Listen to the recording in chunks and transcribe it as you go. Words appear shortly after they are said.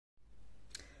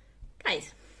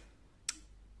Guys,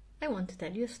 I want to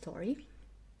tell you a story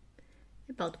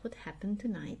about what happened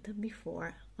tonight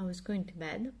before I was going to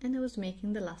bed and I was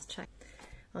making the last check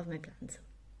of my plants.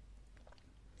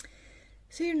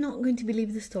 So you're not going to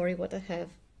believe the story what I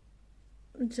have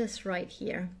just right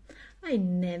here. I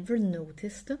never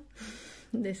noticed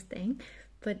this thing,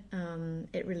 but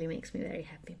it really makes me very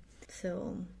happy.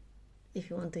 So if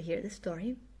you want to hear the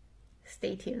story,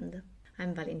 stay tuned.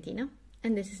 I'm Valentina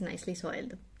and this is Nicely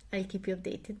Soiled. I'll keep you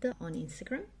updated on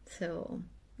Instagram, so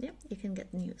yeah, you can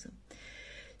get news.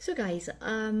 So guys,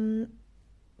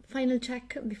 final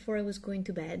check before I was going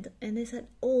to bed, and I said,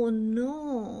 oh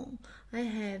no, I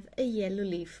have a yellow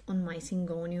leaf on my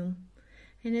Syngonium.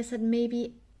 And I said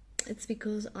maybe it's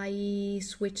because I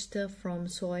switched from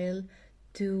soil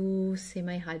to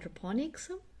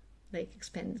semi-hydroponics, like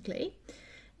expanded clay.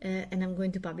 And I'm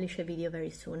going to publish a video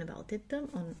very soon about it,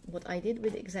 on what I did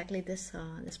with exactly this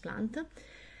plant.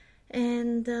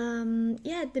 And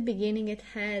yeah, at the beginning it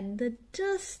had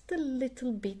just a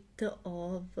little bit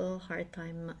of a hard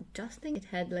time adjusting. It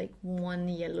had like one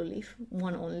yellow leaf,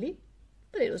 one only,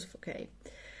 but it was okay.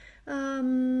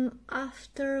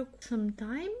 After some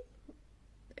time,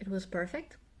 it was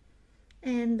perfect.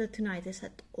 And tonight I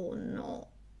said, oh no,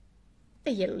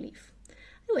 a yellow leaf.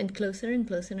 I went closer and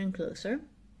closer and closer,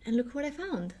 and look what I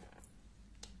found.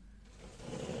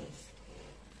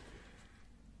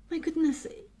 My goodness,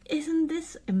 isn't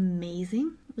this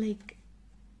amazing? Like,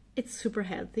 it's super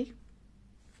healthy,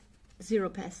 zero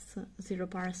pests, zero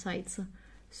parasites,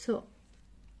 so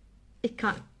it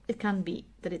can't be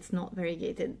that it's not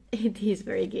variegated. It is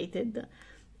variegated,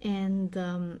 and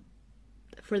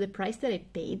for the price that I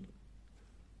paid,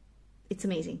 it's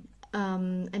amazing. I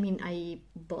mean, I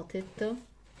bought it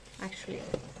actually.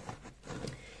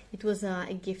 It was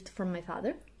a gift from my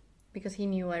father, because he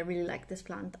knew I really liked this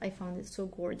plant. I found it so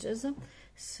gorgeous.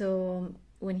 So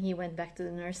when he went back to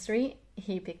the nursery,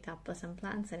 he picked up some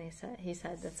plants and he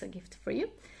said that's a gift for you.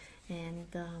 And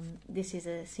this is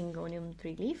a Syngonium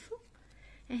Trileaf,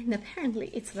 and apparently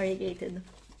it's variegated.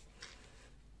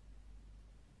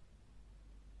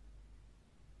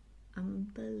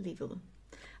 Unbelievable.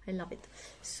 I love it.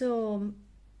 So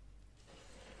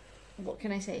what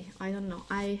can I say? I don't know.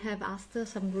 I have asked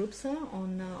some groups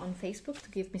on Facebook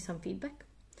to give me some feedback.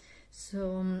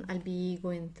 So I'll be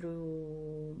going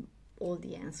through all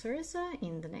the answers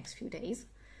in the next few days.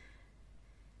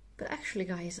 But actually,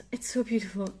 guys, it's so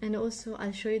beautiful. And also,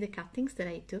 I'll show you the cuttings that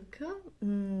I took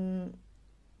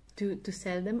to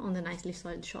sell them on the Nicely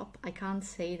Soiled shop. I can't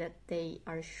say that they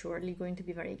are surely going to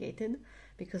be variegated,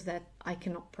 because that I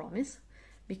cannot promise.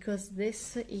 Because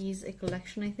this is a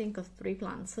collection, I think, of 3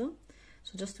 plants.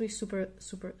 So just to be super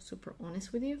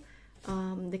honest with you,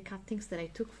 the cuttings that I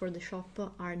took for the shop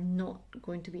are not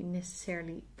going to be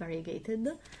necessarily variegated,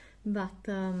 but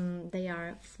they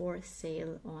are for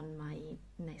sale on my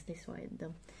Nicely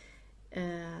Soiled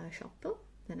shop,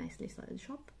 the Nicely Soiled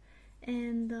shop.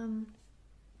 And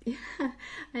yeah,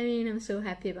 I mean, I'm so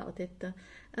happy about it.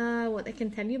 What I can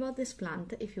tell you about this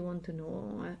plant, if you want to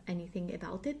know anything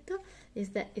about it, is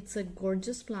that it's a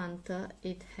gorgeous plant.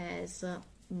 It has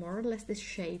more or less this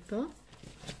shape,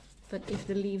 but if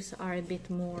the leaves are a bit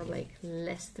more like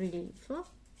less tree-leaf,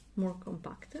 more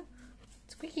compact.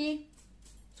 Squeaky!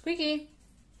 Squeaky!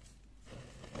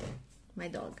 My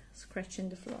dog scratching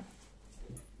the floor.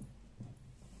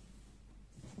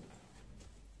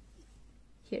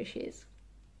 Here she is.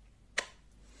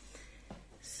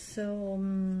 So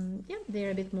yeah,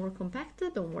 they're a bit more compact,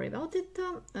 don't worry about it.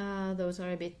 Those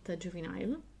are a bit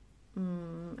juvenile,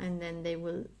 and then they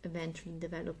will eventually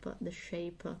develop the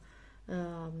shape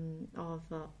of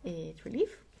a tree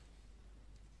leaf.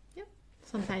 Yeah,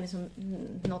 sometimes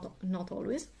not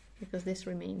always, because this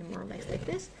remains more or less like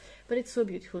this, but it's so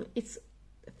beautiful. It's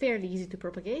fairly easy to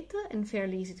propagate and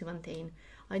fairly easy to maintain.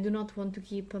 I do not want to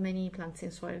keep many plants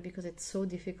in soil because it's so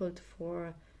difficult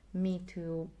for me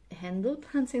to handle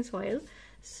plants in soil,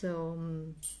 so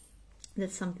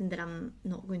that's something that I'm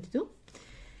not going to do.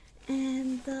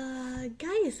 And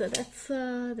guys,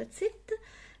 that's it.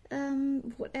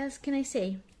 What else can I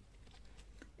say?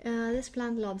 This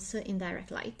plant loves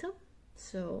indirect light,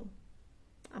 so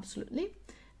absolutely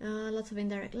lots of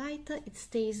indirect light. It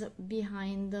stays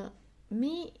behind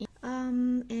me,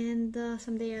 and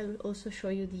someday I'll also show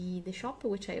you the shop,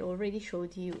 which I already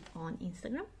showed you on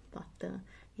Instagram, but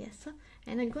yes,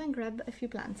 and I'll go and grab a few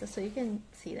plants so you can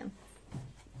see them.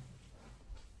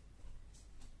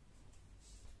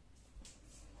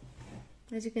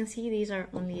 As you can see, these are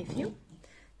only a few.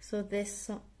 So this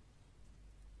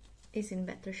is in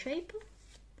better shape.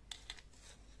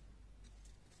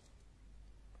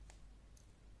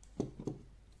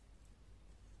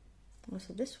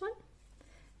 so this one,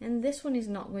 and this one is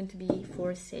not going to be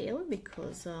for sale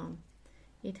because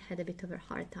it had a bit of a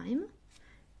hard time.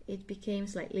 It became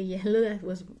slightly yellow. That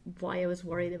was why I was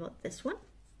worried about this one,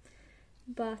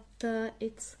 but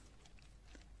it's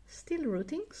still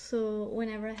rooting, so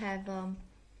whenever I have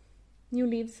new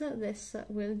leaves, this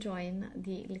will join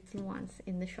the little ones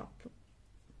in the shop.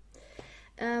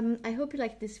 I hope you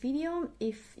liked this video.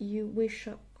 If you wish,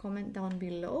 comment down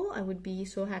below. I would be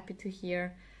so happy to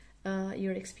hear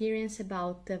your experience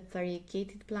about the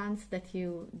variegated plants that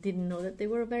you didn't know that they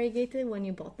were variegated when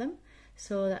you bought them.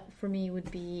 So that for me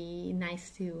would be nice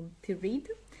to read.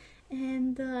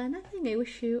 And nothing, I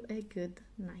wish you a good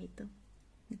night.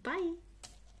 Bye!